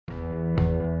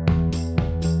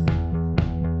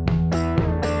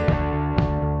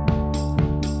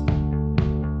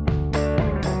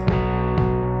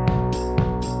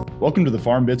Welcome to the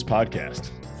Farm Bits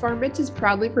podcast. Farm Bits is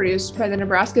proudly produced by the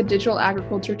Nebraska Digital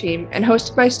Agriculture Team and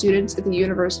hosted by students at the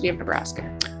University of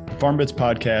Nebraska. The Farm Bits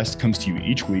podcast comes to you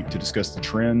each week to discuss the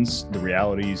trends, the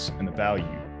realities, and the value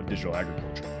of digital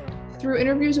agriculture. Through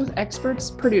interviews with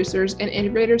experts, producers, and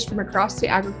innovators from across the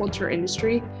agriculture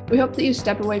industry, we hope that you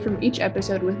step away from each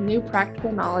episode with new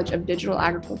practical knowledge of digital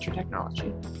agriculture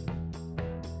technology.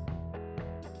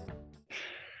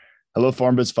 Hello,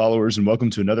 Farm Bits followers, and welcome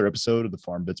to another episode of the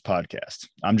Farm Bits podcast.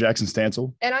 I'm Jackson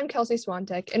Stansel. And I'm Kelsey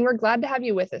Swantek, and we're glad to have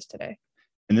you with us today.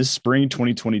 In this spring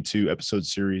 2022 episode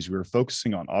series, we are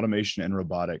focusing on automation and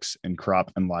robotics in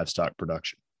crop and livestock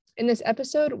production. In this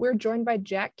episode, we're joined by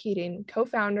Jack Keating,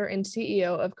 co-founder and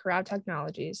CEO of Corral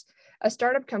Technologies, a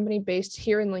startup company based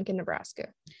here in Lincoln, Nebraska.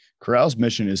 Corral's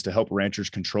mission is to help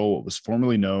ranchers control what was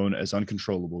formerly known as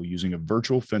uncontrollable using a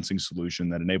virtual fencing solution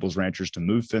that enables ranchers to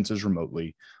move fences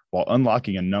remotely while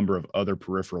unlocking a number of other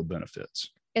peripheral benefits.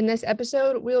 In this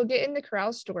episode, we'll get into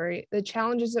Corral's story, the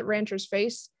challenges that ranchers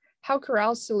face, how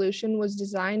Corral's solution was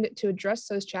designed to address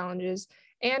those challenges,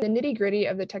 and the nitty-gritty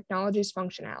of the technology's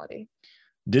functionality.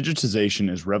 Digitization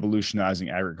is revolutionizing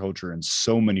agriculture in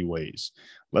so many ways.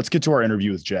 Let's get to our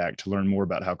interview with Jack to learn more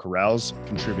about how Corral's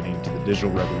contributing to the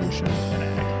digital revolution in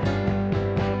ag.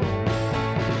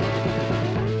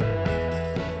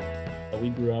 We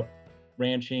grew up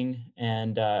ranching,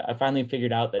 and I finally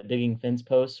figured out that digging fence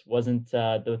posts wasn't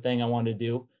the thing I wanted to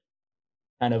do.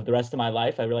 Kind of the rest of my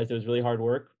life, I realized it was really hard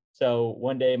work. So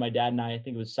one day, my dad and I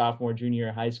think it was sophomore, junior year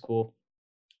of high school,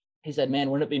 he said, "Man,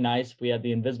 wouldn't it be nice if we had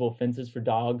the invisible fences for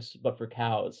dogs, but for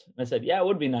cows?" And I said, "Yeah, it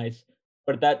would be nice."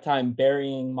 But at that time,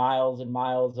 burying miles and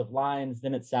miles of lines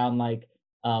didn't sound like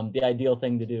the ideal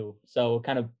thing to do. So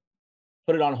kind of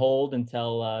put it on hold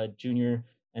until junior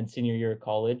and senior year of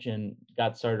college and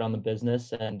got started on the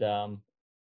business. And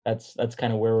that's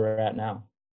kind of where we're at now.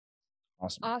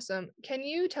 Awesome. Can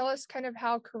you tell us kind of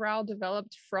how Corral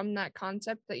developed from that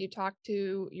concept that you talked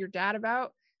to your dad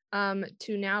about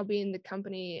to now being the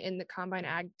company in the Combine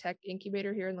Ag Tech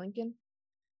Incubator here in Lincoln?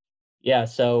 Yeah,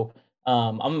 so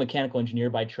I'm a mechanical engineer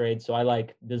by trade, so I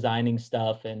like designing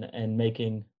stuff and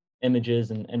making images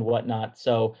and whatnot.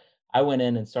 So I went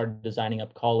in and started designing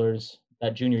up collars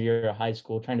that junior year of high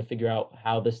school, trying to figure out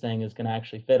how this thing is going to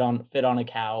actually fit on a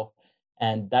cow.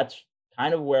 And that's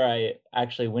kind of where I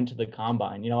actually went to the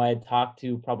combine. I had talked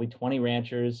to probably 20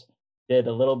 ranchers, did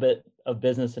a little bit of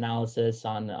business analysis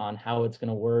on how it's going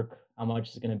to work, how much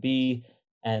it's going to be.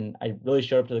 And I really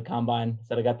showed up to the combine,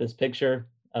 said I got this picture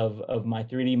of my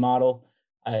 3D model.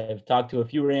 I've talked to a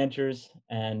few ranchers,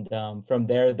 and from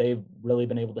there, they've really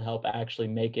been able to help actually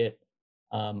make it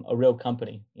a real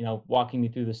company, walking me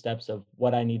through the steps of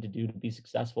what I need to do to be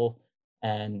successful.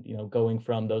 And, going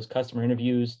from those customer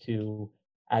interviews to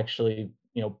actually,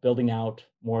 building out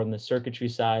more on the circuitry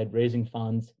side, raising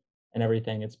funds and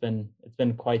everything. It's been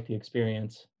quite the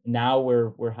experience. Now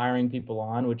we're hiring people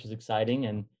on, which is exciting,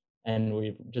 and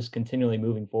we're just continually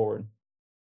moving forward.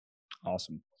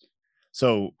 Awesome.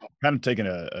 So kind of taking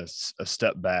a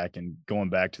step back and going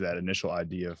back to that initial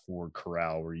idea for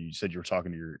Corral, where you said you were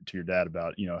talking to your dad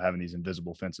about, having these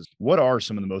invisible fences. What are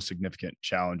some of the most significant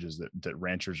challenges that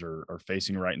ranchers are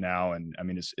facing right now? And I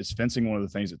mean, is fencing one of the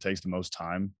things that takes the most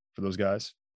time for those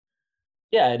guys?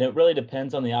 Yeah, and it really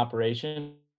depends on the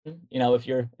operation. If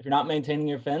you're not maintaining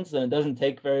your fence, then it doesn't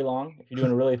take very long. If you're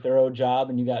doing a really thorough job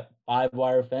and you got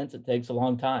 5-wire fence, it takes a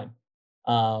long time.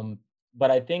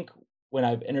 But I think when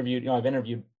I've interviewed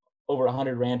over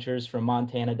 100 ranchers from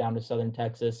Montana down to southern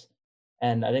Texas,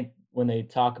 and I think when they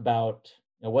talk about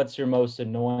what's your most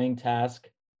annoying task,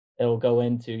 it'll go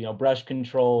into brush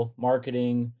control,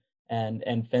 marketing,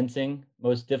 and fencing.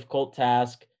 Most difficult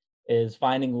task is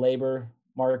finding labor,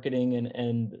 marketing,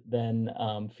 and then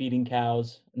feeding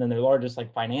cows. And then their largest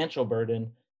financial burden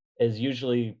is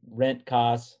usually rent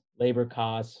costs, labor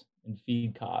costs, and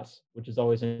feed costs, which is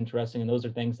always interesting. And those are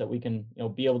things that we can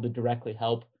be able to directly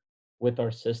help with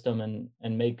our system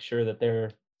and make sure that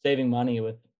they're saving money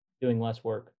with doing less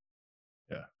work.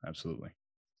 Yeah, absolutely.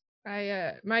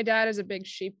 My dad is a big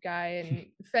sheep guy, and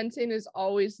fencing is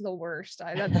always the worst.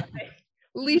 That's my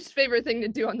least favorite thing to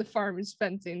do on the farm is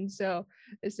fencing. So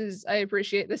I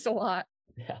appreciate this a lot.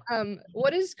 Yeah.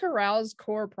 What is Corral's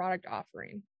core product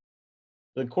offering?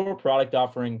 The core product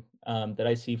offering that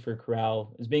I see for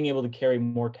Corral is being able to carry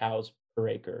more cows per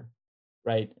acre,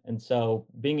 right? And so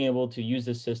being able to use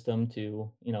this system to,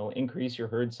 increase your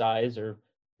herd size or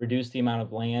reduce the amount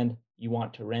of land you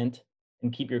want to rent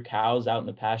and keep your cows out in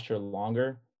the pasture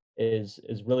longer is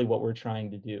really what we're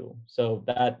trying to do. So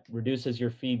that reduces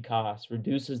your feed costs,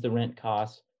 reduces the rent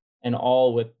costs, and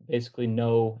all with basically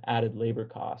no added labor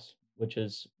costs, which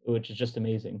is just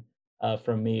amazing.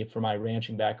 from me for my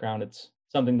ranching background. It's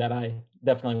something that I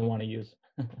definitely want to use.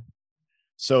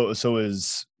 So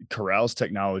is Corral's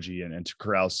technology and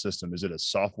Corral's system, is it a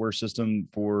software system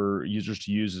for users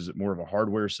to use? Is it more of a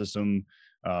hardware system?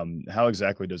 How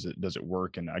exactly does it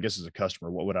work? And I guess as a customer,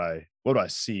 what would I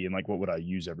see and like what would I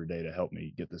use every day to help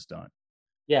me get this done?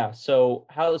 Yeah, so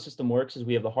how the system works is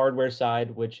we have the hardware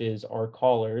side, which is our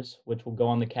collars, which will go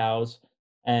on the cows.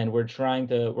 And we're going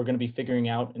to be figuring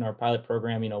out in our pilot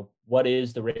program, what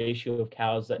is the ratio of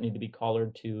cows that need to be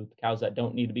collared to the cows that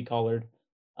don't need to be collared.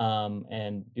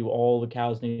 And do all the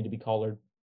cows need to be collared?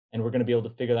 And we're going to be able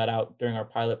to figure that out during our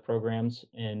pilot programs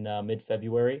in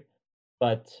mid-February.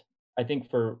 But I think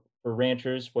for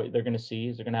ranchers, what they're going to see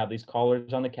is they're going to have these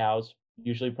collars on the cows.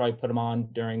 Usually, probably put them on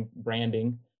during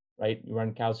branding, right? You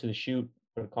run cows through the chute,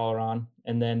 put a collar on,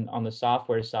 and then on the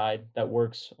software side that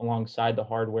works alongside the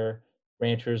hardware,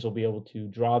 ranchers will be able to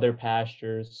draw their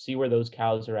pastures, see where those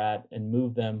cows are at, and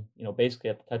move them,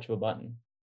 basically at the touch of a button.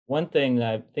 One thing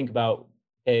that I think about,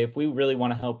 okay, if we really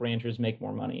want to help ranchers make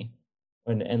more money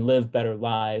and live better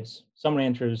lives, some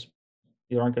ranchers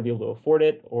either aren't going to be able to afford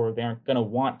it or they aren't going to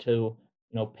want to,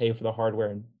 pay for the hardware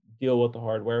and deal with the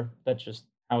hardware. That's just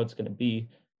how it's going to be.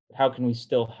 But how can we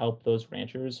still help those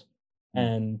ranchers? Mm.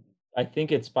 And I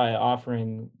think it's by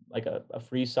offering like a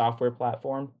free software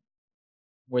platform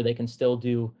where they can still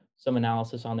do some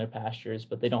analysis on their pastures,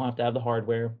 but they don't have to have the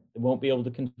hardware. They won't be able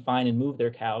to confine and move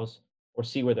their cows or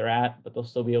see where they're at, but they'll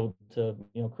still be able to,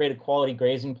 create a quality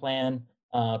grazing plan,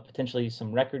 potentially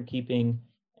some record keeping,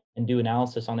 and do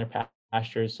analysis on their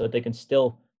pastures so that they can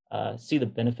still see the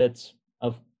benefits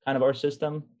of kind of our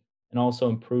system and also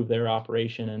improve their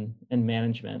operation and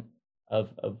management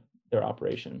of their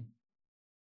operation.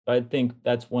 So I think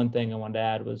that's one thing I wanted to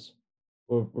add was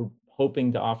we're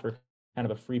hoping to offer kind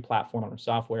of a free platform on our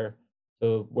software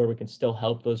so where we can still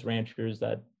help those ranchers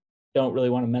that don't really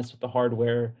want to mess with the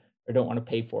hardware or don't want to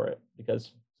pay for it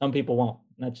because some people won't.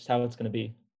 And that's just how it's going to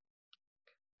be.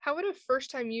 How would a first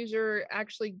time user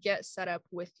actually get set up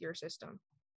with your system?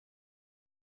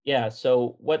 Yeah,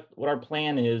 so what our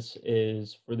plan is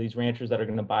for these ranchers that are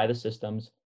going to buy the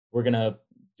systems, we're going to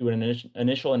do an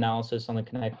initial analysis on the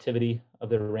connectivity of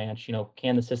their ranch.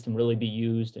 Can the system really be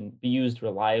used and be used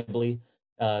reliably?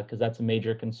 Because that's a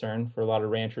major concern for a lot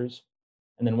of ranchers.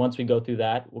 And then once we go through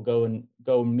that, we'll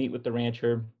go meet with the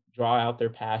rancher, draw out their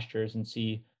pastures, and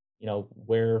see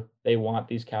where they want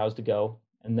these cows to go.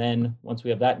 And then once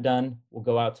we have that done, we'll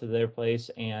go out to their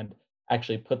place and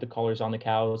actually put the collars on the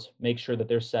cows, make sure that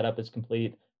their setup is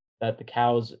complete, that the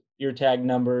cows' ear tag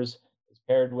numbers is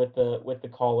paired with the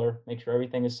collar, make sure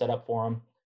everything is set up for them,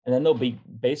 and then they'll be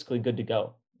basically good to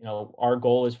go. Our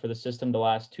goal is for the system to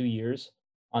last 2 years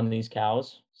on these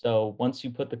cows. So once you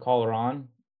put the collar on,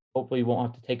 hopefully you won't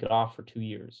have to take it off for 2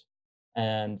 years.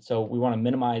 And so we want to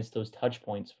minimize those touch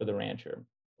points for the rancher.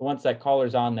 But once that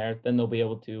collar's on there, then they'll be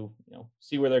able to,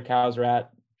 see where their cows are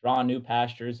at, draw new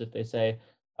pastures if they say,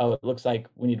 oh, it looks like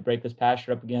we need to break this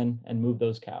pasture up again and move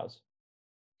those cows.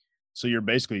 So you're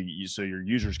basically so your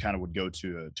users kind of would go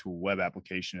to a web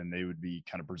application and they would be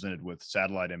kind of presented with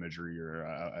satellite imagery, or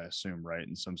I assume, right,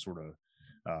 and some sort of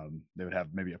they would have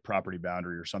maybe a property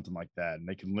boundary or something like that, and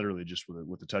they can literally just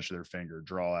with the touch of their finger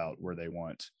draw out where they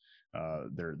want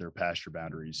their pasture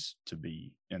boundaries to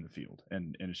be in the field,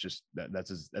 and it's just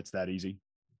that's that easy.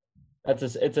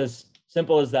 It's as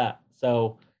simple as that.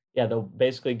 So yeah, they'll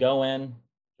basically go in,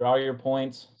 draw your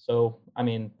points. So I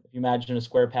mean, if you imagine a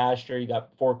square pasture, you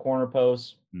got four corner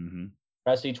posts, Hmm.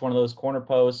 press each one of those corner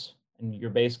posts, and you're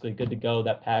basically good to go.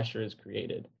 That pasture is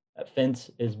created. That fence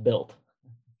is built.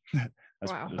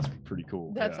 Wow. That's pretty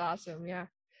cool. That's Yeah. awesome. Yeah.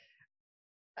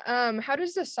 How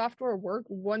does the software work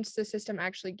once the system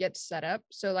actually gets set up?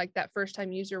 So like that first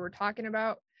time user we're talking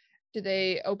about, do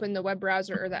they open the web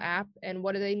browser or the app, and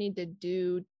what do they need to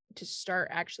do to start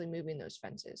actually moving those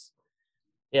fences?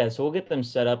 Yeah, so we'll get them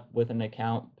set up with an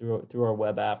account through our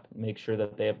web app, make sure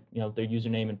that they have, their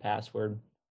username and password.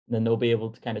 And then they'll be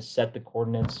able to kind of set the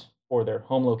coordinates for their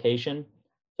home location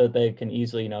so that they can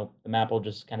easily, the map will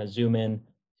just kind of zoom in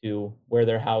to where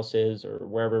their house is or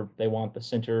wherever they want the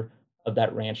center of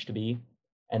that ranch to be.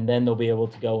 And then they'll be able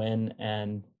to go in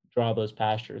and draw those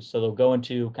pastures. So they'll go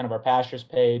into kind of our pastures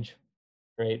page,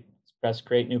 great, press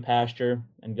create new pasture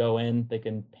and go in. They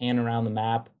can pan around the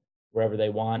map wherever they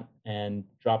want and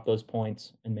drop those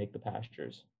points and make the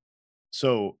pastures.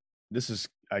 So this is,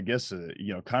 I guess,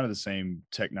 kind of the same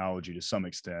technology to some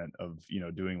extent of,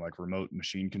 doing like remote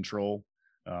machine control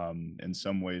in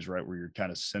some ways, right? Where you're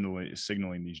kind of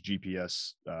signaling these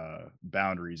GPS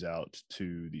boundaries out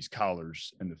to these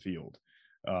collars in the field.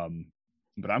 Um,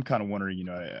 But I'm kind of wondering,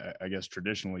 I guess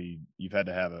traditionally you've had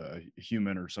to have a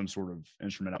human or some sort of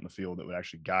instrument out in the field that would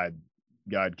actually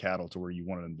guide cattle to where you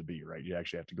wanted them to be, right? You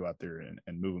actually have to go out there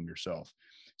and move them yourself.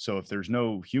 So if there's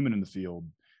no human in the field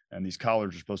and these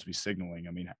collars are supposed to be signaling,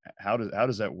 I mean, how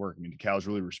does that work? I mean, do cows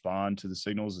really respond to the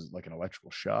signals? Is it like an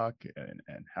electrical shock?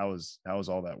 And how is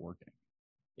all that working?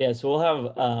 Yeah, so we'll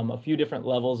have a few different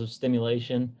levels of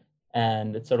stimulation,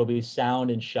 and so it'll be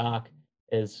sound and shock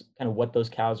is kind of what those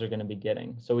cows are going to be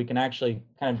getting. So we can actually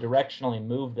kind of directionally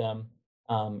move them,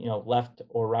 left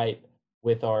or right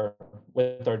with our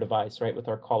device, right, with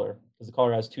our collar, because the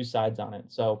collar has two sides on it.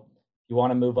 So if you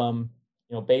want to move them,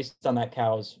 based on that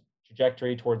cow's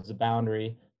trajectory towards the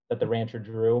boundary that the rancher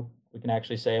drew, we can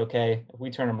actually say, okay, if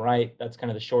we turn them right, that's kind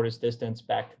of the shortest distance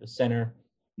back to the center.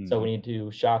 So Hmm. we need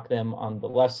to shock them on the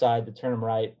left side to turn them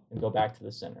right and go back to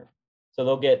the center. So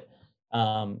they'll get,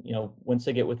 once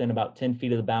they get within about 10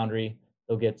 feet of the boundary,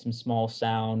 they'll get some small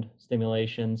sound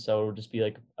stimulation. So it'll just be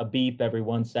like a beep every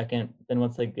 1 second. Then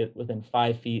once they get within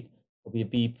 5 feet, there'll be a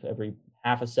beep every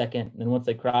half a second. And then once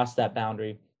they cross that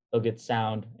boundary, they'll get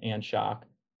sound and shock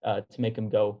to make them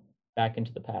go back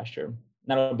into the pasture. And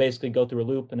that'll basically go through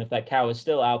a loop. And if that cow is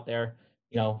still out there,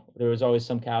 there was always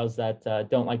some cows that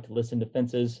don't like to listen to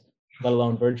fences, let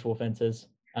alone virtual fences.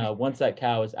 Once that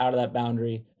cow is out of that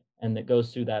boundary and it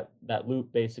goes through that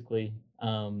loop, basically,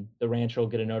 the rancher will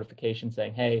get a notification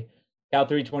saying, "Hey, cow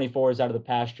 324 is out of the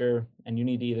pasture, and you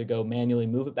need to either go manually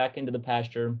move it back into the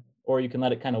pasture, or you can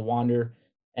let it kind of wander.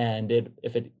 And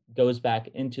if it goes back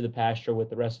into the pasture with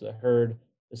the rest of the herd,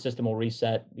 the system will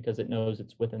reset because it knows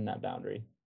it's within that boundary."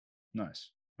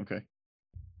 Nice. Okay.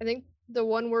 I think the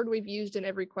one word we've used in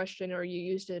every question or you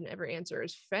used in every answer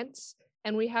is fence.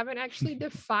 And we haven't actually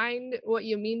defined what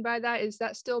you mean by that. Is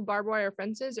that still barbed wire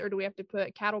fences, or do we have to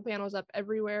put cattle panels up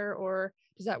everywhere, or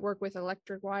does that work with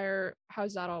electric wire? How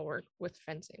does that all work with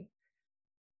fencing?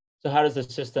 So how does the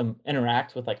system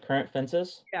interact with like current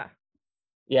fences? Yeah.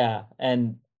 Yeah,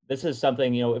 and this is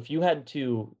something, if you had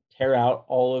to tear out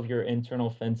all of your internal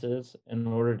fences in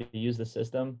order to use the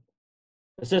system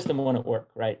wouldn't work,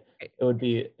 right? Right. It would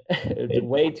be it's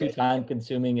way too time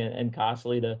consuming and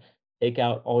costly to take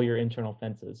out all your internal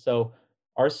fences. So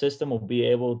our system will be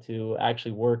able to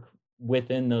actually work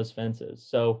within those fences.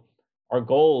 So our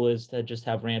goal is to just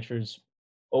have ranchers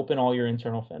open all your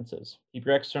internal fences. Keep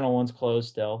your external ones closed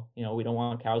still. We don't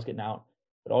want cows getting out,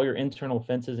 but all your internal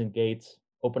fences and gates,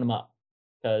 open them up,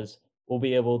 because we'll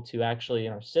be able to actually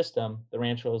in our system, the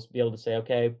rancher will be able to say,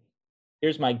 okay,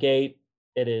 here's my gate.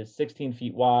 It is 16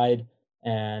 feet wide,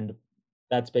 and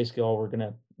that's basically all we're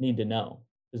gonna need to know.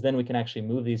 Because then we can actually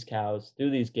move these cows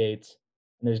through these gates,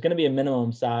 and there's gonna be a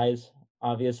minimum size,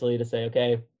 obviously, to say,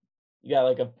 okay, you got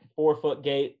like a 4 foot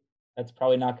gate. That's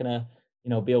probably not gonna,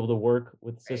 be able to work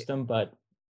with the Right. system. But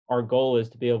our goal is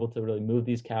to be able to really move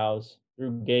these cows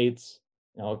through gates,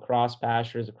 across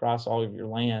pastures, across all of your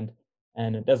land.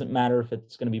 And it doesn't matter if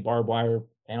it's going to be barbed wire,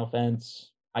 panel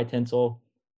fence, high tensile,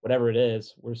 whatever it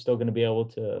is, we're still going to be able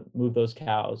to move those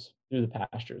cows through the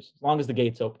pastures as long as the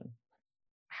gate's open.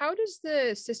 How does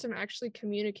the system actually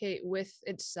communicate with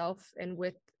itself and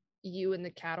with you and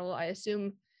the cattle? I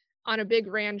assume on a big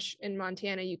ranch in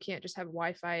Montana, you can't just have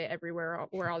Wi-Fi everywhere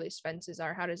where all these fences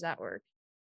are. How does that work?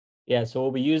 Yeah, so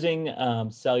we'll be using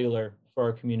cellular for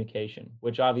our communication,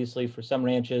 which obviously for some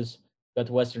ranches, go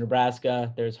to Western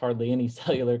Nebraska, there's hardly any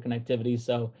cellular connectivity.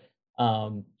 So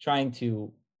trying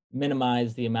to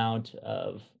minimize the amount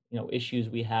of issues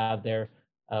we have there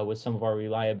with some of our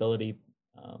reliability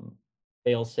um,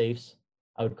 fail safes,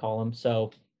 I would call them.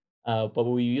 So, but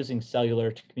we'll be using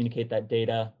cellular to communicate that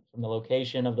data from the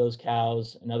location of those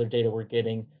cows and other data we're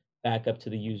getting back up to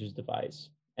the user's device.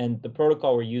 And the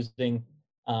protocol we're using,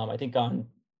 I think on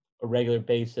a regular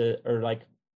basis or like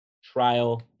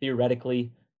trial,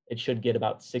 theoretically, it should get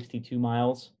about 62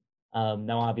 miles.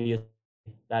 Now, obviously,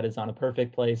 that is on a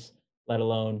perfect place, let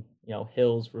alone,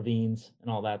 hills, ravines,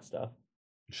 and all that stuff.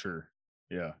 Sure.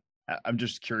 Yeah. I'm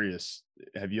just curious,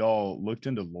 have you all looked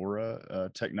into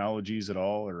LoRa technologies at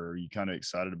all, or are you kind of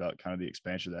excited about kind of the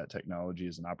expansion of that technology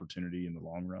as an opportunity in the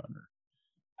long run? Or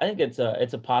I think it's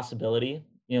a possibility.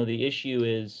 The issue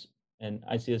is, and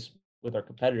I see this with our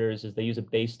competitors, is they use a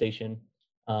base station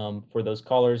for those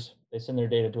callers. They send their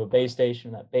data to a base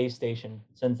station. That base station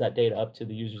sends that data up to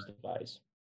the user's device.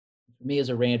 For me as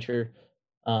a rancher,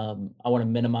 I want to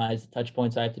minimize the touch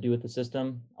points I have to do with the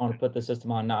system. I want to put the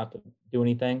system on not to do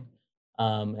anything.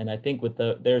 And I think with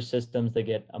their systems, they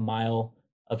get a mile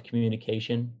of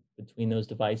communication between those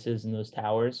devices and those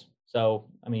towers. So,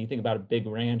 I mean, you think about a big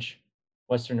ranch,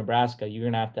 Western Nebraska, you're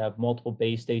going to have multiple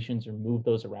base stations or move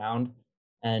those around.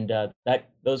 And that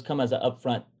those come as an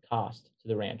upfront cost to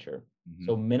the rancher. Hmm.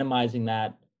 So minimizing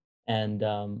that and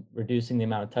reducing the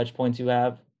amount of touch points you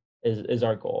have is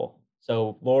our goal.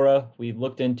 So Laura, we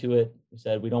looked into it. We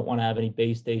said we don't want to have any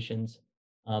base stations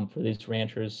for these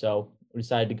ranchers, so we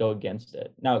decided to go against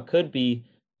it. Now it could be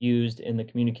used in the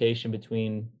communication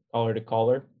between caller to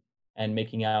caller and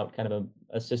making out kind of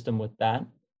a system with that,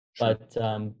 Sure. but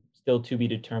still to be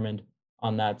determined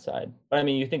on that side. But I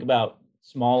mean, you think about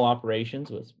small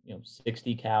operations with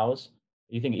 60 cows.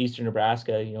 You think Eastern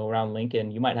Nebraska, around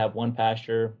Lincoln, you might have one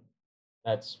pasture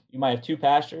you might have two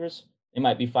pastures. They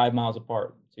might be 5 miles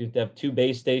apart. So you have to have two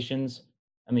base stations.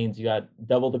 That means you got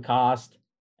double the cost,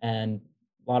 and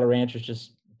a lot of ranchers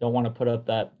just don't want to put up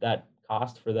that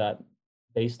cost for that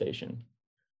base station.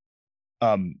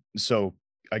 So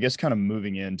I guess kind of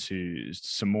moving into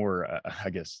some more, I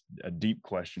guess, deep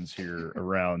questions here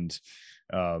around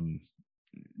um,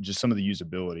 just some of the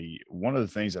usability. One of the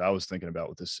things that I was thinking about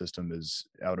with this system is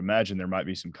I would imagine there might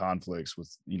be some conflicts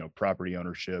with, property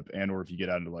ownership and or if you get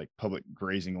out into like public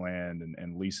grazing land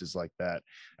and leases like that.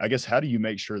 I guess how do you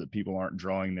make sure that people aren't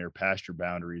drawing their pasture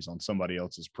boundaries on somebody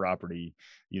else's property,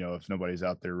 if nobody's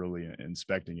out there really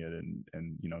inspecting it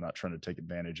and not trying to take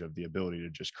advantage of the ability to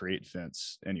just create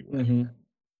fence anywhere. hmm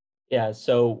Yeah,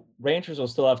 so ranchers will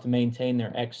still have to maintain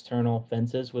their external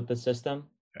fences with the system,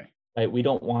 Okay. right? We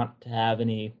don't want to have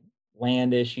any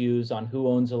land issues on who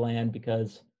owns the land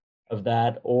because of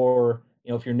that, or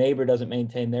if your neighbor doesn't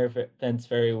maintain their fence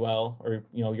very well, or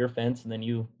your fence, and then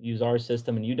you use our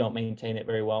system and you don't maintain it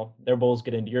very well, their bulls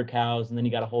get into your cows, and then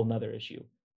you got a whole nother issue,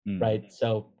 Mm, right?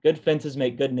 So good fences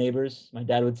make good neighbors, my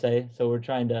dad would say. So we're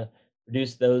trying to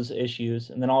reduce those issues,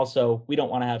 and then also we don't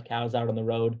want to have cows out on the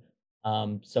road.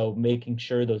 So making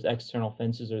sure those external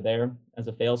fences are there as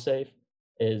a fail-safe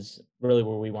is really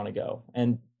where we want to go.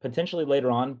 And potentially later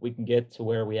on, we can get to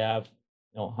where we have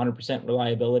 100%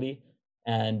 reliability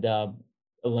and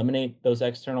eliminate those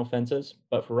external fences.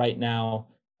 But for right now,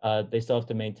 they still have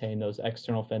to maintain those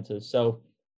external fences. So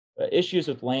issues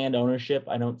with land ownership,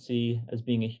 I don't see as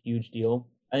being a huge deal.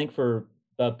 I think for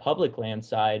the public land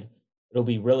side, it'll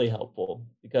be really helpful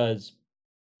because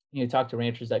talk to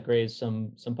ranchers that graze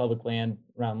some public land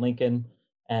around Lincoln,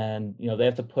 and they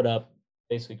have to put up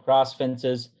basically cross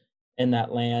fences in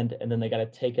that land, and then they got to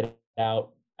take it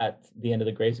out at the end of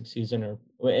the grazing season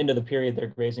or end of the period they're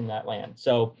grazing that land.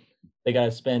 So they got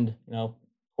to spend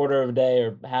quarter of a day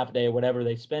or half a day or whatever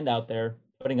they spend out there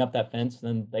putting up that fence, and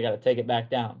then they got to take it back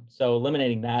down. So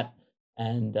eliminating that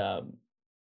and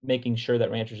making sure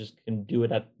that ranchers just can do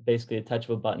it at basically a touch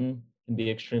of a button can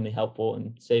be extremely helpful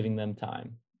in saving them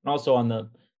time. And also on the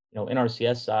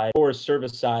NRCS side or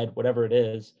service side, whatever it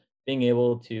is, being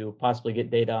able to possibly get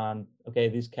data on, okay,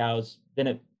 these cows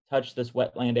didn't touch this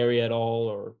wetland area at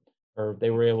all, or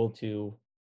they were able to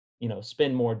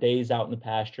spend more days out in the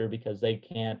pasture because they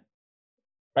can't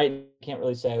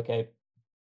really say, okay,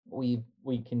 we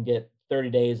can get 30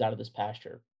 days out of this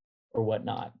pasture or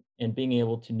whatnot. And being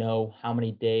able to know how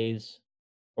many days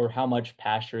or how much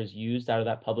pasture is used out of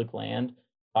that public land,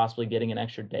 possibly getting an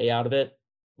extra day out of it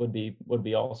would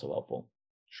be also helpful.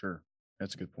 sure.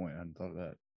 That's a good point. I hadn't thought of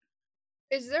that.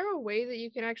 Is there a way that you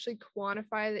can actually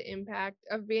quantify the impact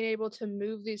of being able to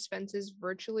move these fences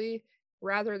virtually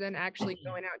rather than actually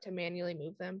going out to manually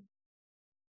move them?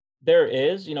 There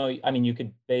is, I mean, you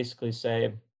could basically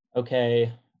say,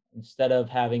 okay, instead of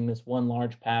having this one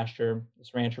large pasture,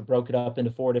 this rancher broke it up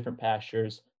into four different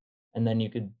pastures, and then you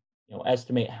could,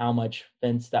 estimate how much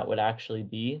fence that would actually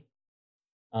be.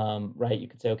 Right? You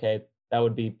could say, okay, that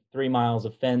would be 3 miles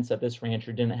of fence that this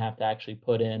rancher didn't have to actually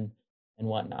put in and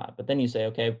whatnot. But then you say,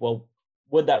 okay, well,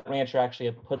 would that rancher actually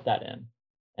have put that in?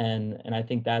 And I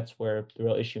think that's where the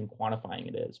real issue in quantifying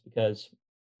it is because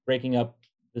breaking up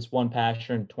this one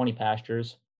pasture into 20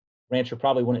 pastures, rancher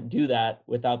probably wouldn't do that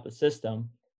without the system.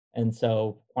 And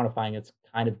so quantifying it's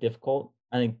kind of difficult.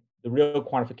 I think the real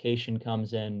quantification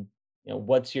comes in,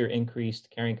 what's your increased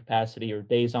carrying capacity or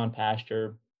days on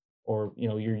pasture or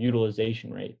your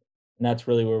utilization rate, and that's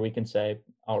really where we can say,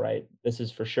 all right, this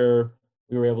is for sure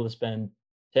we were able to spend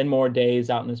 10 more days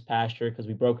out in this pasture because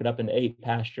we broke it up into 8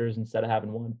 pastures instead of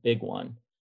having one big one.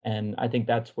 And I think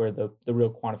that's where the real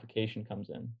quantification comes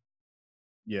in.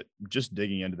 Yeah, just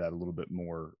digging into that a little bit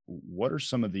more, what are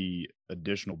some of the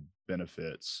additional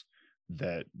benefits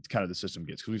that kind of the system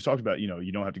gets? Because we've talked about,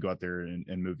 you don't have to go out there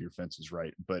and move your fences,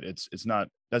 right? But it's not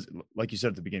that's like you said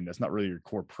at the beginning, that's not really your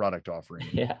core product offering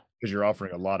Yeah. because you're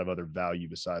offering a lot of other value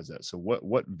besides that. So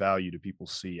what value do people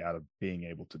see out of being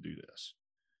able to do this?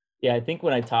 Yeah, I think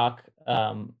when I talk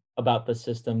about the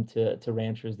system to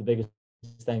ranchers, the biggest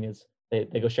thing is they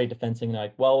go straight to fencing. And they're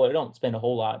like, well, I don't spend a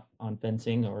whole lot on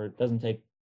fencing, or it doesn't take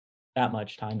that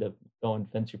much time to go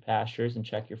and fence your pastures and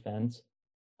check your fence.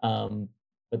 Um,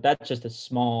 but that's just a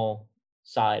small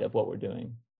side of what we're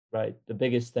doing, right? The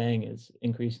biggest thing is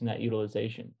increasing that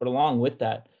utilization. But along with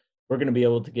that, we're going to be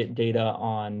able to get data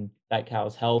on that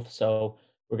cow's health. So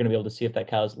we're going to be able to see if that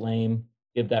cow's lame,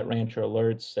 give that rancher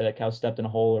alerts, say that cow stepped in a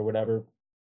hole or whatever,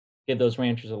 give those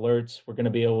ranchers alerts. We're going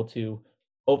to be able to,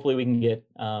 hopefully, we can get,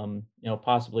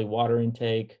 possibly water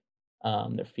intake,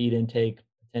 their feed intake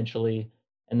potentially,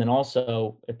 and then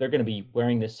also if they're going to be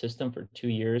wearing this system for 2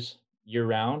 years year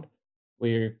round,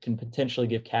 we can potentially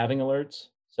give calving alerts.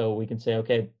 So we can say,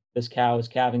 okay, this cow is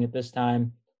calving at this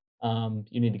time.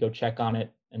 You need to go check on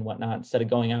it and whatnot instead of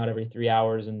going out every 3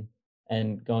 hours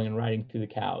and going and riding through the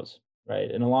cows, right?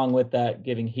 And along with that,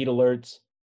 giving heat alerts,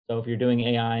 so if you're doing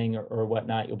AIing or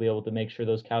whatnot, you'll be able to make sure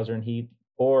those cows are in heat.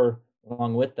 Or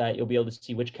along with that, you'll be able to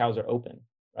see which cows are open,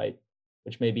 right?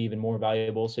 Which may be even more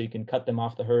valuable. So you can cut them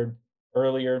off the herd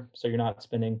earlier, so you're not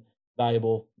spending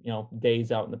valuable,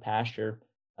 days out in the pasture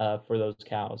for those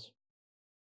cows.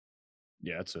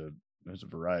 Yeah, there's a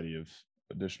variety of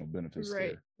additional benefits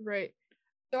Right, there. right.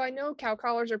 So I know cow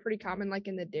collars are pretty common, like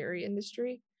in the dairy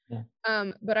industry.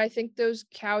 Yeah. But I think those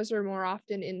cows are more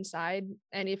often inside,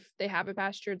 and if they have a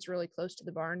pasture, it's really close to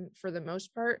the barn for the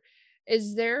most part.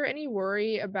 Is there any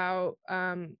worry about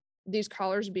these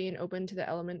collars being open to the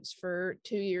elements for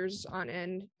 2 years on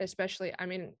end? Especially, I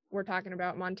mean, we're talking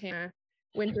about Montana.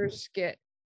 Winters get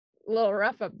a little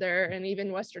rough up there, and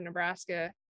even Western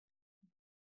Nebraska.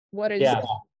 What is Yeah.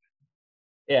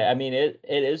 Yeah, I mean, it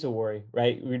is a worry,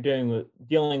 right? We're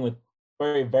dealing with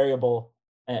very variable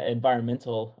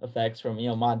environmental effects from,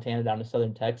 Montana down to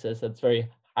southern Texas. That's very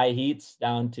high heats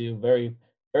down to very,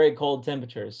 very cold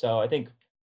temperatures. So I think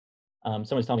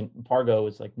somebody's telling me Fargo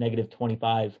was like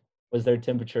 -25 was their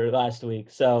temperature last week.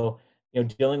 So,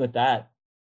 dealing with that,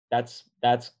 that's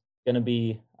going to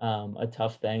be a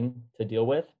tough thing to deal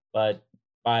with. But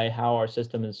by how our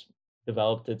system is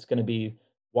developed, it's going to be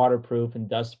waterproof and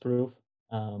dustproof.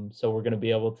 So we're going to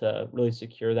be able to really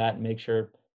secure that and make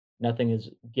sure nothing is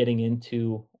getting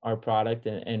into our product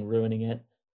and ruining it.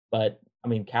 But I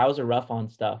mean, cows are rough on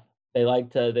stuff. They like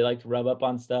to rub up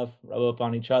on stuff, rub up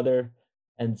on each other,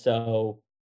 and so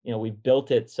we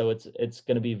built it so it's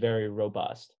going to be very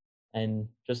robust. And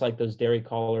just like those dairy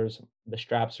collars, the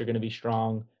straps are going to be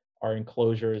strong, our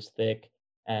enclosure is thick,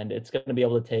 and it's going to be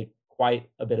able to take quite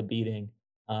a bit of beating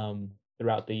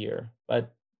throughout the year.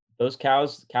 But those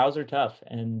cows are tough,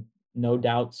 and no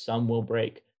doubt some will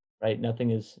break. Right? Nothing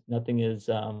is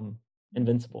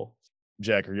invincible.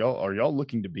 Jack, are y'all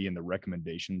looking to be in the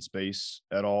recommendation space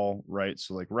at all? Right.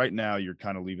 So like right now you're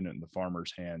kind of leaving it in the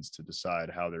farmer's hands to decide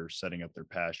how they're setting up their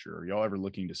pasture. Are y'all ever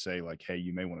looking to say like, hey,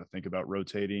 you may want to think about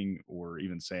rotating, or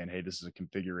even saying, hey, this is a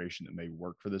configuration that may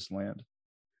work for this land?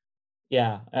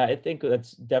 Yeah, I think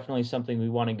that's definitely something we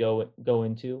want to go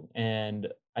into, and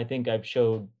I think I've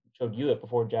showed you it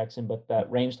before, Jackson. But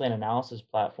that rangeland analysis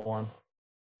platform,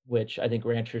 which I think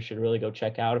ranchers should really go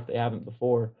check out if they haven't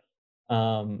before.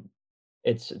 Um,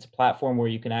 it's a platform where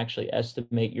you can actually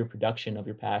estimate your production of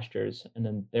your pastures and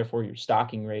then therefore your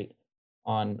stocking rate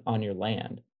on your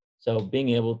land. So being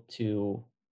able to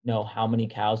know how many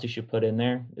cows you should put in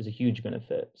there is a huge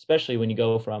benefit, especially when you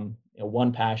go from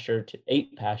one pasture to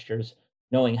 8 pastures.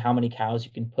 Knowing how many cows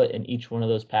you can put in each one of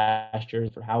those pastures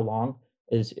for how long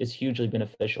is hugely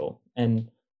beneficial. And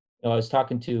I was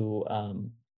talking to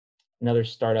another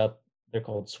startup. They're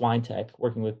called Swine Tech,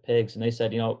 working with pigs, and they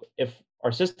said, if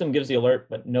our system gives the alert,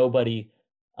 but nobody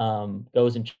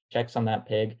goes and checks on that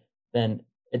pig, then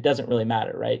it doesn't really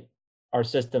matter, right? Our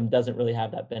system doesn't really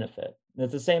have that benefit. And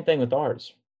it's the same thing with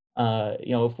ours.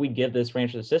 If we give this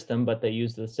rancher the system, but they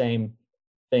use the same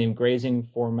grazing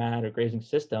format or grazing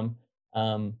system,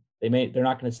 they're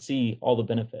not going to see all the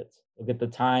benefits. They'll get the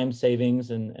time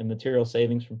savings and material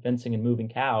savings from fencing and moving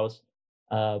cows,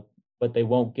 uh, but they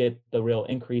won't get the real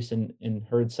increase in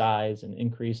herd size and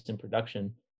increase in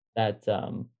production that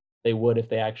they would if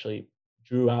they actually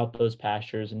drew out those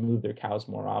pastures and moved their cows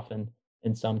more often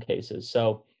in some cases.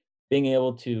 So being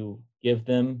able to give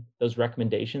them those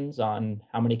recommendations on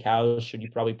how many cows should you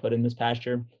probably put in this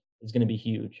pasture is going to be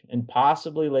huge. And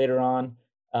possibly later on,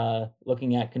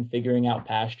 looking at configuring out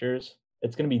pastures,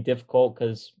 it's going to be difficult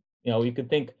because you could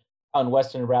think on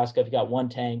Western Nebraska, if you got one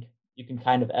tank, you can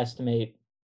kind of estimate,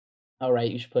 all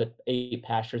right, you should put 8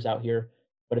 pastures out here.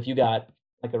 But if you got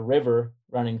like a river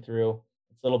running through,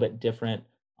 it's a little bit different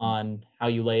on how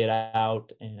you lay it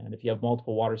out. And if you have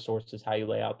multiple water sources, how you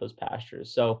lay out those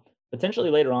pastures. So potentially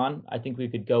later on, I think we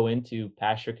could go into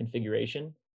pasture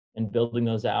configuration and building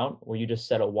those out where you just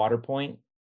set a water point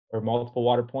or multiple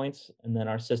water points. And then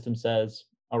our system says,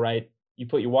 all right, you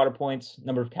put your water points,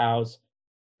 number of cows,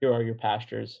 here are your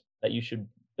pastures that you should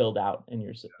build out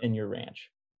in in your ranch.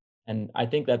 And I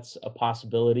think that's a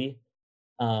possibility,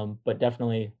 but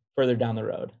definitely further down the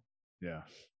road. Yeah.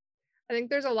 I think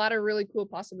there's a lot of really cool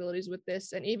possibilities with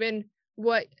this, and even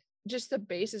what just the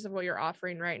basis of what you're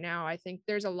offering right now. I think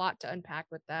there's a lot to unpack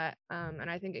with that, and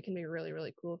I think it can be really,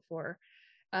 really cool for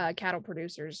cattle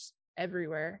producers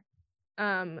everywhere.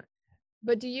 Um,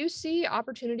 but do you see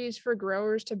opportunities for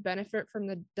growers to benefit from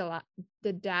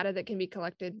the data that can be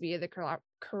collected via the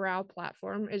corral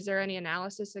platform? Is there any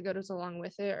analysis that goes along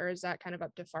with it, or is that kind of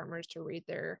up to farmers to read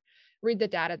the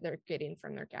data they're getting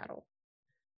from their cattle?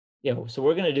 Yeah, so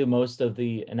we're going to do most of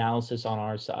the analysis on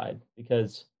our side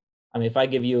because, I mean, if I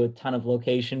give you a ton of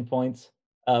location points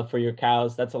for your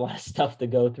cows, that's a lot of stuff to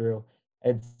go through.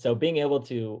 And so being able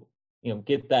to,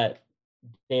 get that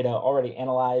data already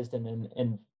analyzed and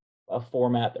in a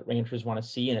format that ranchers want to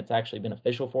see and it's actually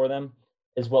beneficial for them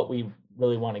is what we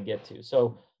really want to get to.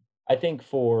 So I think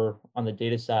for on the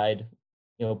data side,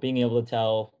 being able to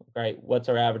tell, right, what's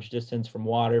our average distance from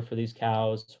water for these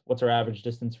cows? What's our average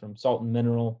distance from salt and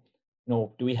mineral? Do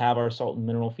we have our salt and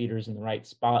mineral feeders in the right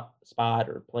spot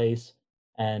or place?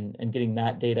 And getting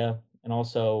that data, and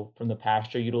also from the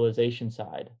pasture utilization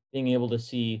side, being able to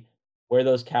see where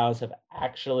those cows have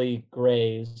actually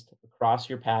grazed across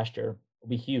your pasture will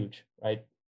be huge, right?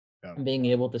 Yeah. And being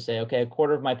able to say, okay, a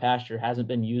quarter of my pasture hasn't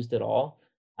been used at all.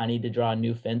 I need to draw a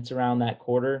new fence around that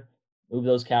quarter, move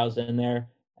those cows in there,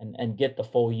 and get the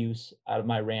full use out of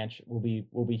my ranch will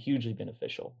be hugely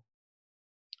beneficial.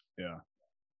 Yeah.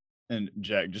 And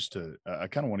Jack, just to, I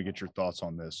kind of want to get your thoughts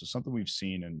on this. So something we've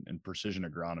seen in precision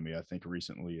agronomy, I think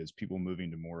recently, is people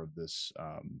moving to more of this,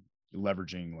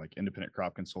 leveraging like independent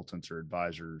crop consultants or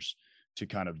advisors to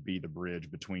kind of be the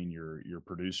bridge between your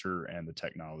producer and the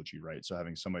technology, right? So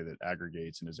having somebody that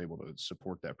aggregates and is able to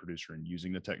support that producer in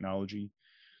using the technology.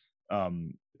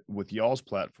 Um, with y'all's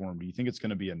platform, do you think it's going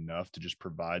to be enough to just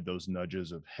provide those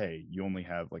nudges of, hey, you only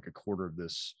have like a quarter of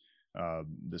this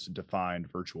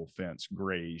defined virtual fence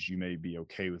graze, you may be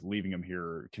okay with leaving them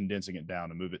here, condensing it down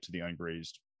to move it to the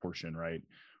ungrazed portion, right?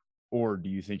 Or do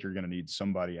you think you're going to need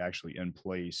somebody actually in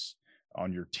place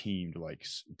on your team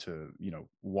to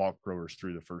walk growers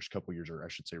through the first couple years, or I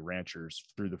should say ranchers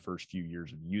through the first few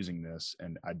years of using this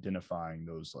and identifying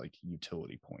those like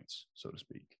utility points, so to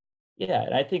speak? Yeah,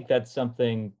 and I think that's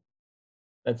something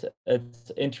it's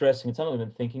interesting. It's something I've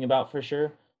been thinking about for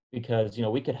sure because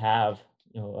we could have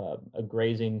a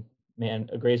grazing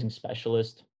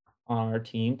specialist on our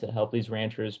team to help these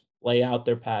ranchers lay out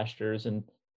their pastures and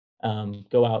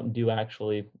go out and do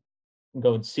actually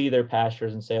go and see their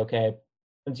pastures and say, okay,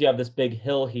 since you have this big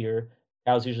hill here,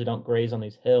 cows usually don't graze on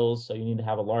these hills, so you need to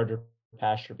have a larger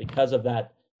pasture because of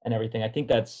that and everything. I think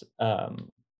that's a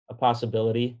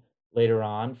possibility later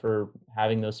on for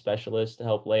having those specialists to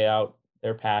help lay out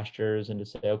their pastures and to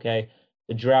say, okay,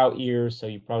 the drought years, so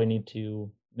you probably need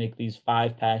to make these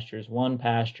 5 pastures, 1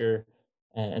 pasture,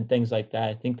 and things like that.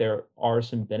 I think there are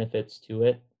some benefits to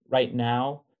it. Right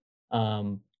now,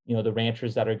 the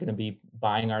ranchers that are going to be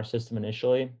buying our system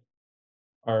initially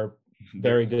are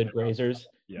They're very good grazers.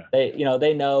 yeah,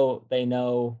 They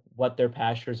know what their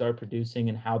pastures are producing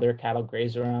and how their cattle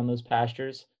graze around those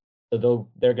pastures. So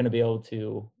they're going to be able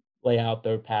to lay out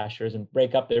their pastures and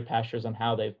break up their pastures on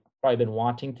how they've probably been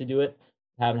wanting to do it,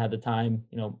 haven't had the time,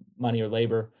 money or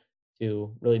labor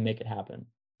to really make it happen.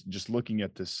 just looking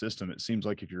at this system, it seems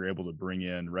like if you're able to bring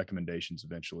in recommendations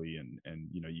eventually and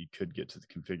you could get to the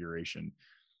configuration,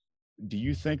 do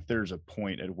you think there's a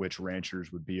point at which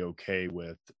ranchers would be okay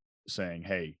with saying,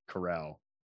 hey, corral,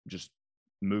 just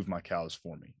move my cows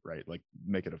for me, right? Like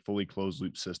make it a fully closed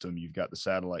loop system. You've got the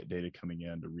satellite data coming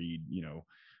in to read,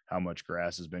 how much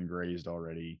grass has been grazed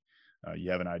already. You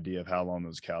have an idea of how long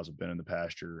those cows have been in the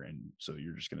pasture. And so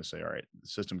you're just going to say, all right, the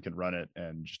system can run it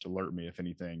and just alert me if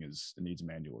anything needs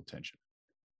manual attention.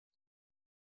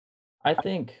 I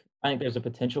think there's a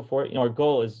potential for it. Our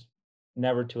goal is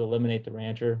never to eliminate the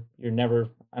rancher.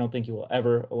 I don't think you will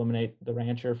ever eliminate the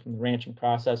rancher from the ranching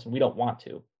process, and we don't want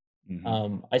to.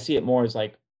 Hmm. I see it more as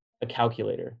like a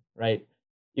calculator, right?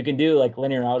 You can do like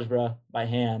linear algebra by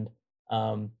hand,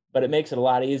 but it makes it a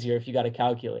lot easier if you got a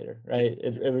calculator, right?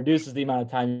 It reduces the amount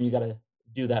of time you got to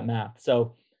do that math.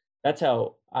 So that's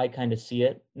how I kind of see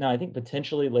it. Now, I think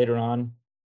potentially later on,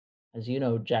 as you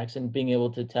know, Jackson, being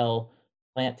able to tell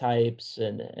plant types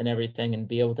and everything and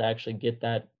be able to actually get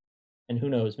that, and who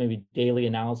knows, maybe daily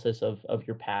analysis of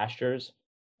your pastures,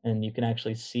 and you can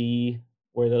actually see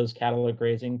where those cattle are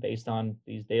grazing based on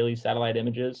these daily satellite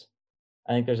images.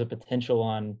 I think there's a potential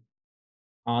on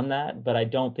on that, but I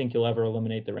don't think you'll ever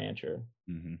eliminate the rancher.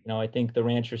 Hmm. I think the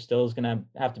rancher still is gonna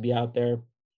have to be out there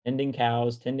tending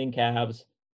cows, tending calves,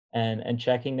 and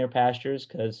checking their pastures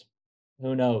because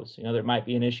who knows? There might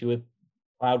be an issue with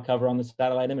cloud cover on the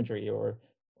satellite imagery or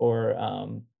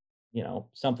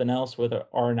something else with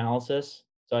our analysis.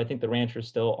 So I think the rancher is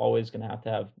still always gonna have to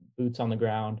have boots on the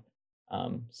ground,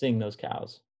 seeing those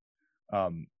cows.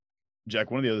 Um,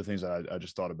 Jack, one of the other things I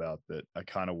just thought about that I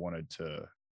kind of wanted to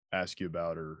ask you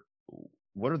about, or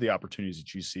what are the opportunities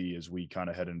that you see as we kind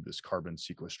of head into this carbon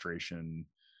sequestration,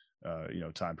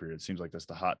 time period? It seems like that's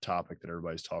the hot topic that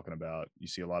everybody's talking about. You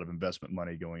see a lot of investment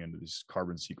money going into these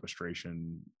carbon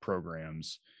sequestration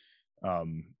programs.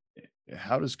 Um,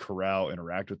 how does Corral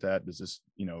interact with that? Does this,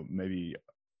 maybe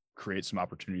create some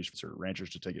opportunities for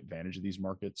ranchers to take advantage of these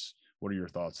markets? What are your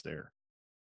thoughts there?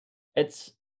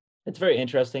 It's it's very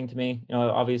interesting to me.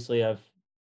 Obviously I've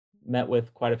met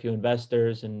with quite a few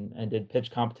investors and did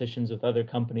pitch competitions with other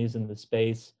companies in the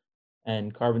space.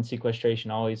 And carbon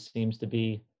sequestration always seems to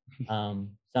be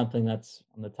something that's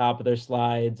on the top of their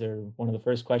slides or one of the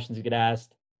first questions you get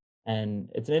asked. And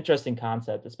it's an interesting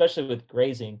concept, especially with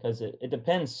grazing, because it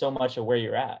depends so much of where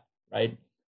you're at, right?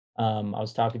 I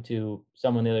was talking to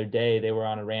someone the other day. They were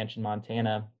on a ranch in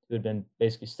Montana who had been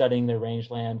basically studying their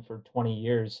rangeland for 20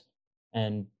 years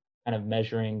and kind of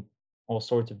measuring all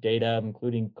sorts of data,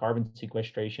 including carbon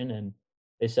sequestration. And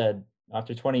they said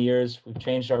after 20 years, we've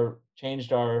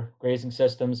changed our grazing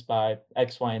systems by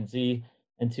X, Y, and Z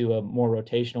into a more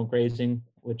rotational grazing,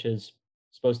 which is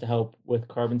supposed to help with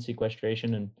carbon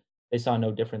sequestration. And they saw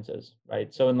no differences,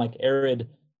 right? So in like arid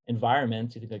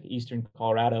environments, you think like eastern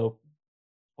Colorado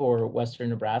or western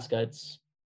Nebraska, it's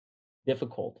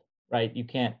difficult, right? You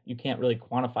can't really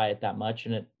quantify it that much,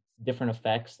 and it's different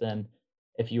effects than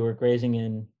if you were grazing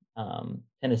in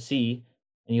Tennessee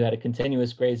and you had a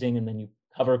continuous grazing and then you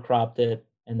cover cropped it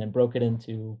and then broke it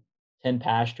into 10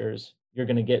 pastures. You're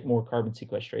going to get more carbon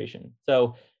sequestration.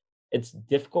 So it's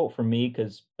difficult for me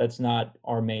because that's not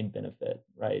our main benefit,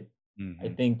 right? I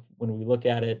Hmm. think when we look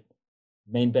at it,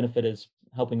 main benefit is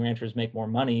helping ranchers make more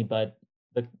money, but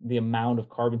the amount of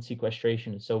carbon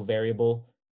sequestration is so variable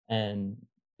and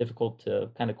difficult to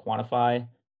kind of quantify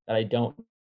that I don't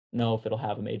know if it'll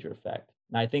have a major effect.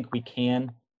 And I think we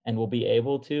can and will be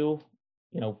able to,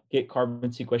 get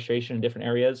carbon sequestration in different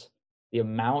areas. The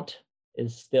amount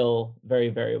is still very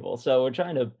variable. So we're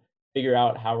trying to figure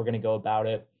out how we're going to go about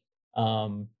it.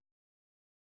 Um,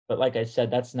 but like I said,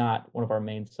 that's not one of our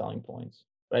main selling points.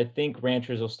 But I think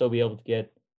ranchers will still be able to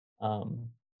get um,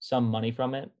 some money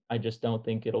from it. I just don't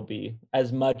think it'll be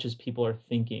as much as people are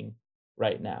thinking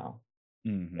right now.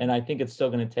 And Hmm. I think it's still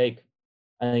going to take,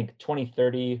 I think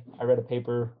 2030, I read a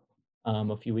paper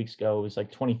a few weeks ago, it was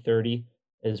like 2030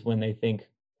 is when they think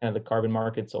kind of the carbon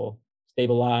markets will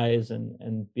stabilize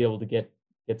and be able to get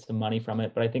some money from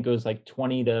it. But I think it was like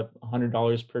 20 to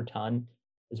 $100 per ton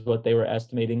is what they were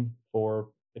estimating for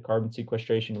the carbon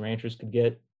sequestration ranchers could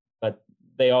get. But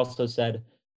they also said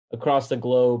across the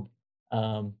globe,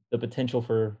 the potential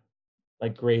for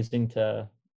like grazing to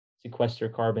sequester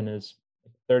carbon is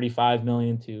 35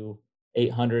 million to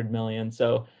 800 million.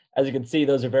 So as you can see,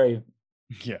 those are very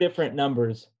Yeah. different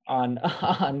numbers on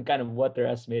on kind of what their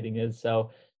estimating is.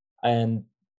 So, and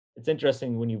it's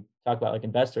interesting when you talk about like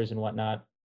investors and whatnot.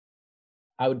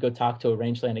 I would go talk to a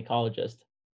rangeland ecologist,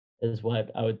 is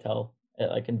what I would tell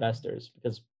like investors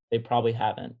because they probably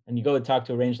haven't. And you go and talk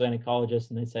to a rangeland ecologist,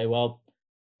 and they say, "Well,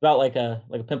 about like a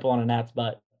pimple on a gnat's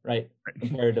butt, right? Right.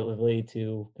 Comparatively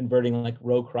to converting like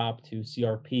row crop to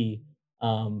CRP,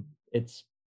 um, it's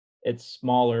it's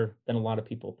smaller than a lot of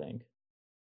people think."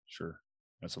 Sure.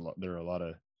 That's a lot. There are a lot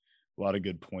of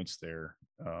good points there.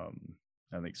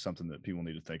 I think something that people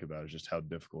need to think about is just how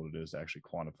difficult it is to actually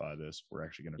quantify this. We're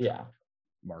actually going to try Yeah,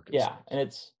 markets. yeah, and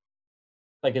it's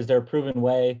like, is there a proven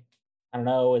way? I don't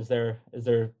know. Is there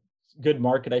good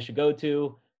market I should go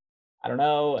to? I don't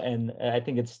know, and I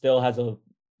think it still has a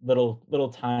little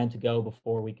time to go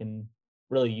before we can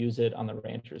really use it on the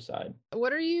rancher side.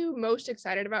 What are you most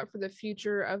excited about for the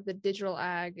future of the digital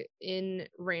ag in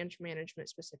ranch management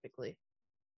specifically?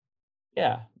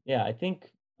 Yeah, yeah, I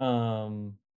think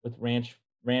with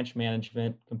ranch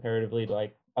management comparatively to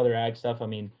like other ag stuff, I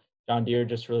mean, John Deere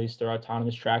just released their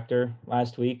autonomous tractor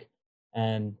last week,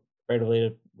 and comparatively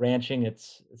to ranching,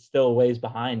 it's still a ways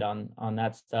behind on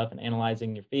that stuff and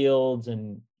analyzing your fields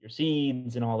and your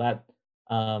seeds and all that.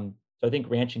 So I think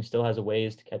ranching still has a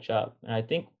ways to catch up, and I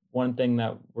think one thing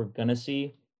that we're gonna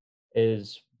see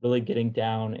is really getting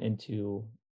down into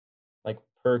like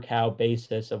per cow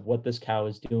basis of what this cow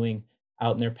is doing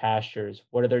out in their pastures.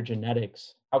 What are their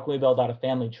genetics? How can we build out a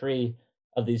family tree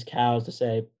of these cows to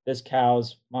say this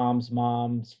cow's mom's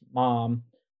mom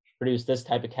produced this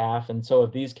type of calf, and so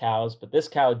have these cows, but this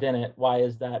cow didn't. Why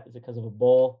is that? Is it because of a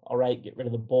bull? All right, get rid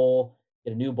of the bull,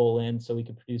 get a new bull in so we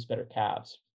can produce better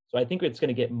calves. So I think it's going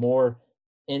to get more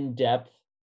in depth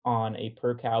on a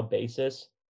per cow basis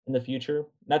in the future.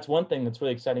 That's one thing that's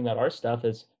really exciting about our stuff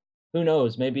is who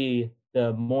knows, maybe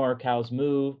the more cows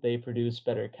move, they produce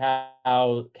better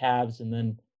calves, and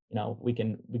then we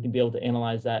can be able to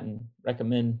analyze that and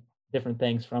recommend different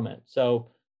things from it.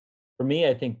 So for me,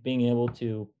 I think being able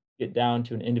to get down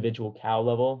to an individual cow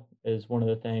level is one of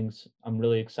the things I'm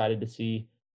really excited to see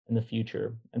in the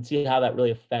future and see how that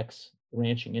really affects the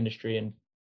ranching industry and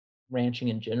ranching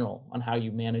in general on how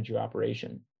you manage your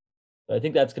operation. So I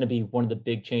think that's going to be one of the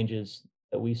big changes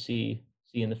that we see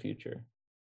in the future.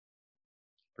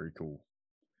 Very cool.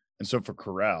 And so for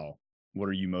Corral, what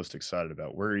are you most excited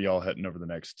about? Where are y'all heading over the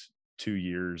next 2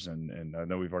 years? And I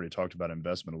know we've already talked about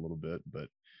investment a little bit, but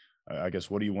I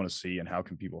guess what do you want to see and how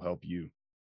can people help you?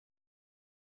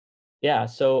 Yeah,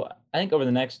 so I think over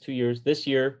the next 2 years, this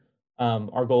year,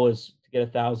 our goal is to get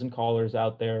 1,000 callers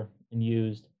out there and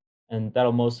used, and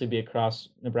that'll mostly be across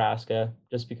Nebraska,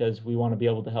 just because we want to be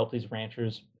able to help these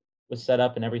ranchers with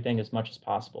setup and everything as much as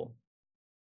possible.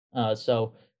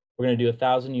 So we're going to do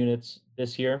 1,000 units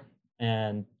this year,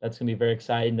 and that's going to be very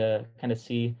exciting to kind of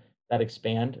see that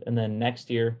expand. And then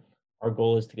next year, our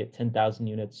goal is to get 10,000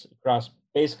 units across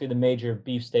basically the major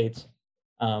beef states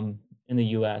in the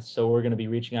U.S. So we're going to be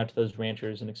reaching out to those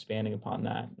ranchers and expanding upon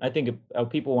that. I think if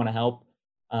people want to help,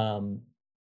 um,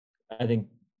 I think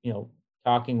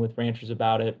talking with ranchers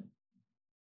about it,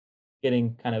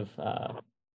 getting kind of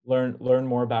learn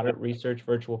more about it, research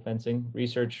virtual fencing,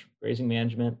 research grazing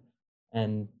management,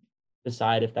 and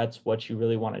decide if that's what you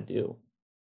really want to do,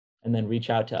 and then reach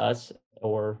out to us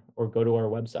or go to our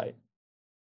website.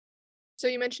 So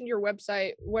you mentioned your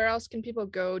website. Where else can people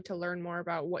go to learn more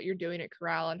about what you're doing at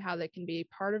Corral and how they can be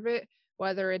part of it,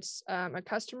 whether it's a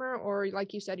customer or,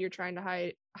 like you said, you're trying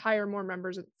to hire more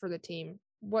members for the team?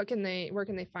 Where can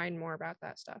they find more about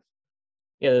that stuff?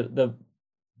 Yeah, the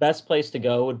best place to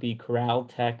go would be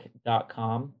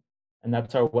corraltech.com, and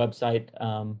that's our website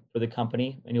for the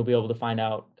company. And you'll be able to find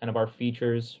out kind of our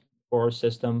features for our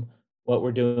system, what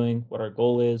we're doing, what our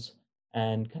goal is,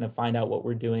 and kind of find out what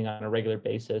we're doing on a regular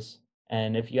basis.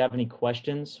 And if you have any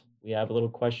questions, we have a little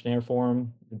questionnaire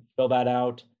form. You can fill that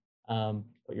out,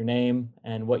 put your name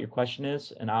and what your question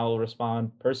is, and I'll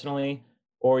respond personally.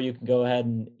 Or you can go ahead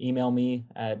and email me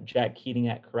at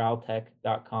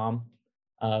jackkeating@corraltech.com.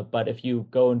 But if you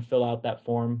go and fill out that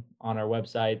form on our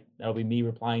website, that'll be me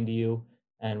replying to you,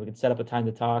 and we can set up a time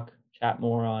to talk, chat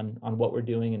more on what we're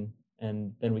doing,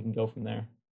 and then we can go from there.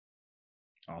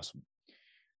 Awesome.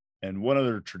 And one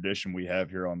other tradition we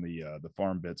have here on the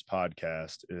Farm Bits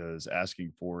podcast is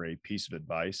asking for a piece of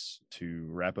advice to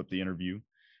wrap up the interview.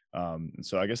 And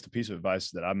so I guess the piece of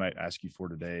advice that I might ask you for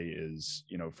today is,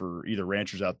 for either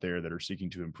ranchers out there that are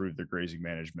seeking to improve their grazing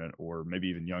management, or maybe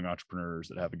even young entrepreneurs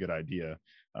that have a good idea,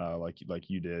 like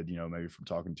you did, maybe from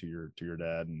talking to your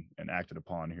dad and acted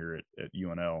upon here at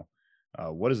UNL.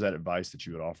 What is that advice that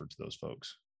you would offer to those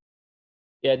folks?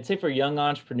 Yeah, I'd say for young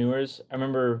entrepreneurs, I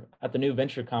remember at the new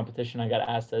venture competition, I got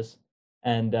asked this,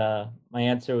 and my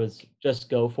answer was just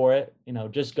go for it.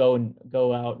 Just go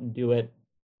out and do it.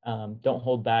 Don't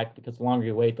hold back, because the longer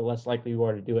you wait, the less likely you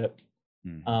are to do it.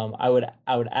 Mhm. I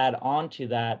would add on to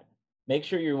that, make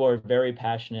sure you are very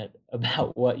passionate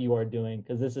about what you are doing,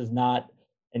 because this is not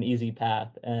an easy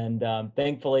path. And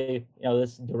thankfully,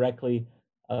 this directly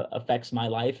affects my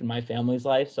life and my family's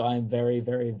life. So I'm very,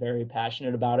 very, very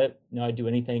passionate about it. I do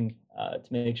anything to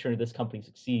make sure this company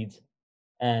succeeds.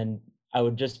 And I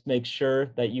would just make sure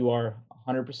that you are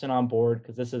 100% on board,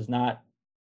 because this is not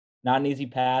an easy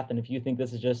path. And if you think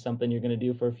this is just something you're going to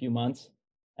do for a few months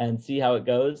and see how it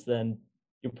goes, then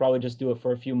you'll probably just do it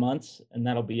for a few months and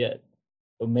that'll be it.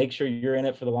 So make sure you're in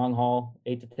it for the long haul,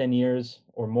 8 to 10 years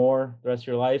or more, the rest of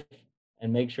your life,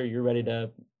 and make sure you're ready to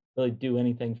really do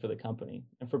anything for the company.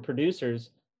 And for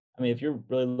producers, I mean, if you're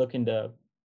really looking to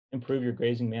improve your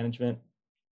grazing management,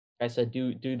 like I said,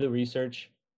 do the research.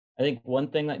 I think one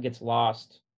thing that gets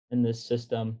lost in this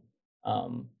system,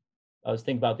 um, I was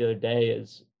thinking about the other day,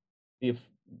 is the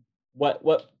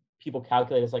what people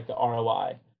calculate as like the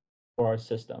ROI for our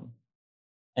system.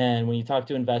 And when you talk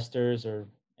to investors or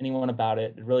anyone about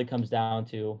it, it really comes down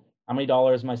to how many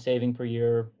dollars am I saving per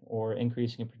year or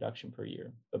increasing in production per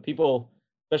year. But people,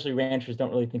 especially ranchers, don't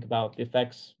really think about the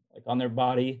effects like on their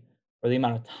body or the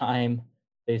amount of time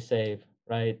they save,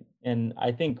 right? And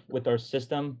I think with our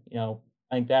system, I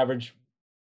think the average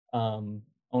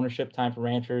ownership time for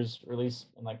ranchers, or at least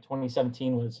in like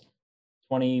 2017, was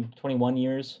 21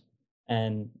 years.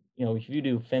 And, if you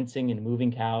do fencing and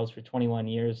moving cows for 21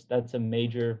 years, that's a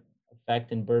major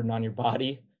effect and burden on your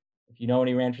body. If you know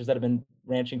any ranchers that have been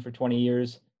ranching for 20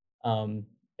 years,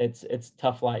 it's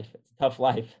tough life. It's a tough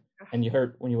life, and you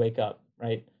hurt when you wake up,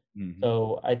 right? Mm-hmm.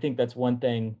 So I think that's one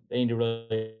thing they need to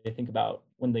really think about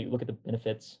when they look at the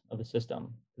benefits of the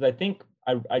system. Because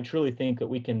I truly think that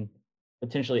we can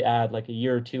potentially add like a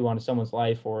year or two onto someone's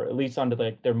life, or at least onto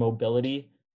like their mobility.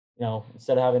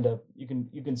 Instead of having to, you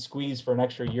can squeeze for an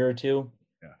extra year or two.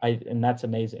 Yeah. And that's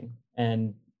amazing.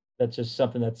 And that's just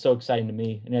something that's so exciting to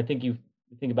me. And I think you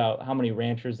think about how many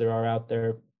ranchers there are out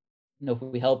there. If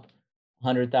we help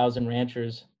 100,000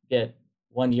 ranchers get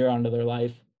 1 year onto their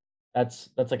life, that's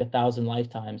like 1,000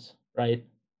 lifetimes, right?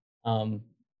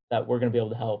 That we're going to be able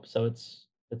to help. So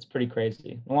it's pretty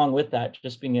crazy. Along with that,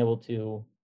 just being able to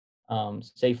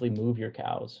safely move your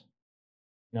cows.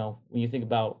 When you think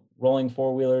about rolling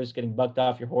four-wheelers, getting bucked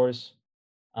off your horse,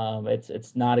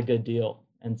 it's not a good deal.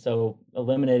 And so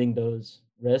eliminating those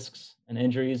risks and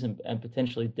injuries and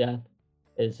potentially death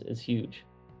is huge.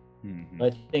 Mm-hmm.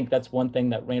 But I think that's one thing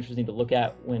that ranchers need to look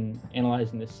at when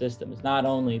analyzing this system, is not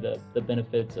only the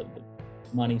benefits of the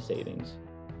money savings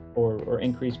or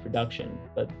increased production,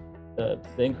 but the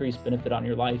increased benefit on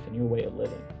your life and your way of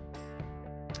living.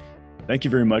 Thank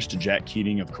you very much to Jack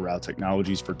Keating of Corral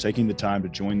Technologies for taking the time to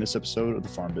join this episode of the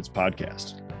Farm Bits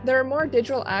podcast. There are more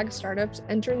digital ag startups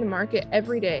entering the market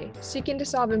every day, seeking to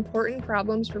solve important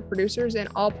problems for producers in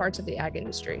all parts of the ag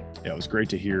industry. Yeah, it was great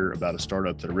to hear about a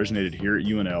startup that originated here at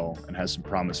UNL and has some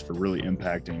promise for really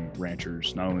impacting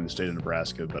ranchers, not only in the state of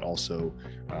Nebraska, but also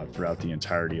throughout the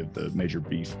entirety of the major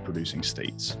beef producing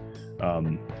states. I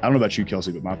don't know about you,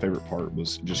 Kelsey, but my favorite part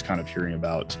was just kind of hearing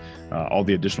about all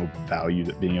the additional value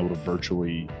that being able to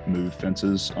virtually move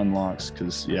fences unlocks.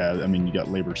 Because, you got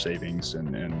labor savings,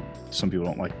 and some people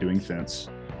don't like doing fence,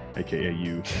 aka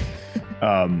you.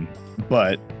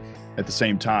 But at the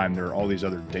same time, there are all these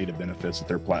other data benefits that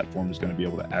their platform is going to be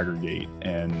able to aggregate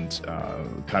and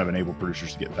kind of enable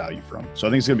producers to get value from. So I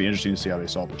think it's going to be interesting to see how they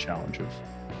solve the challenge of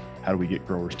how do we get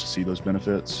growers to see those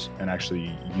benefits and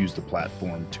actually use the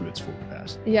platform to its full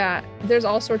capacity. Yeah, there's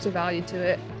all sorts of value to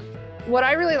it. What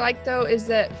I really like, though, is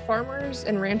that farmers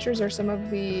and ranchers are some of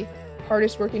the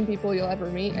hardest working people you'll ever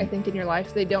meet, I think, in your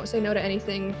life. They don't say no to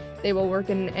anything. They will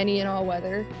work in any and all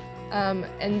weather.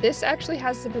 And this actually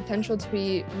has the potential to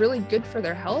be really good for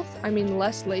their health.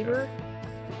 Less labor.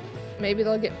 Maybe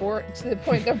they'll get bored to the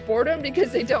point of boredom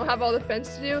because they don't have all the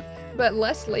fence to do, but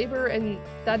less labor, and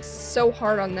that's so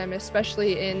hard on them,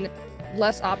 especially in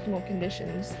less optimal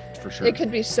conditions. For sure. It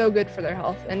could be so good for their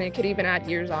health, and it could even add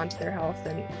years onto their health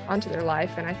and onto their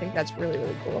life, and I think that's really,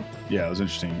 really cool. Yeah, it was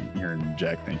interesting hearing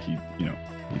Jack think he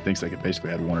thinks they could basically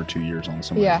add 1 or 2 years on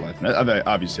somebody's life. And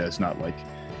obviously, that's not like,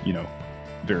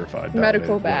 verified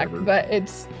medical back, but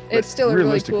it's still a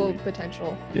really cool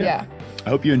potential. Yeah. I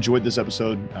hope you enjoyed this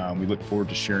episode. We look forward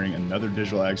to sharing another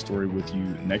digital ag story with you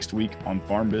next week on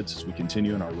Farm Bits as we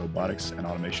continue in our robotics and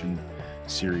automation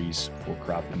series for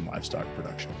crop and livestock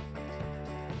production.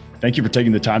 Thank you for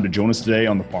taking the time to join us today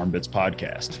on the Farm Bits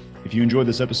podcast. If you enjoyed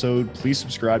this episode, please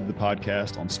subscribe to the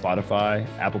podcast on Spotify,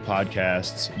 Apple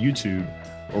Podcasts, YouTube,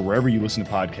 or wherever you listen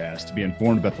to podcasts to be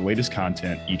informed about the latest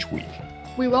content each week.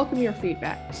 We welcome your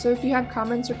feedback, so if you have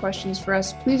comments or questions for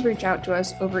us, please reach out to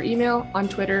us over email, on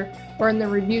Twitter, or in the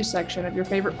review section of your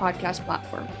favorite podcast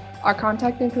platform. Our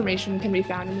contact information can be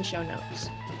found in the show notes.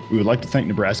 We would like to thank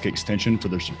Nebraska Extension for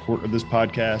their support of this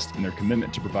podcast and their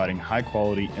commitment to providing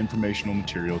high-quality informational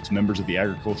material to members of the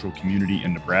agricultural community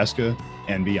in Nebraska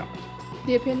and beyond.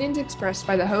 The opinions expressed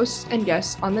by the hosts and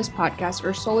guests on this podcast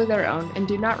are solely their own and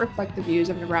do not reflect the views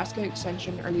of Nebraska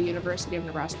Extension or the University of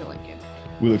Nebraska-Lincoln.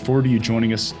 We look forward to you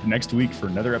joining us next week for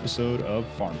another episode of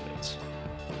Farm Bits.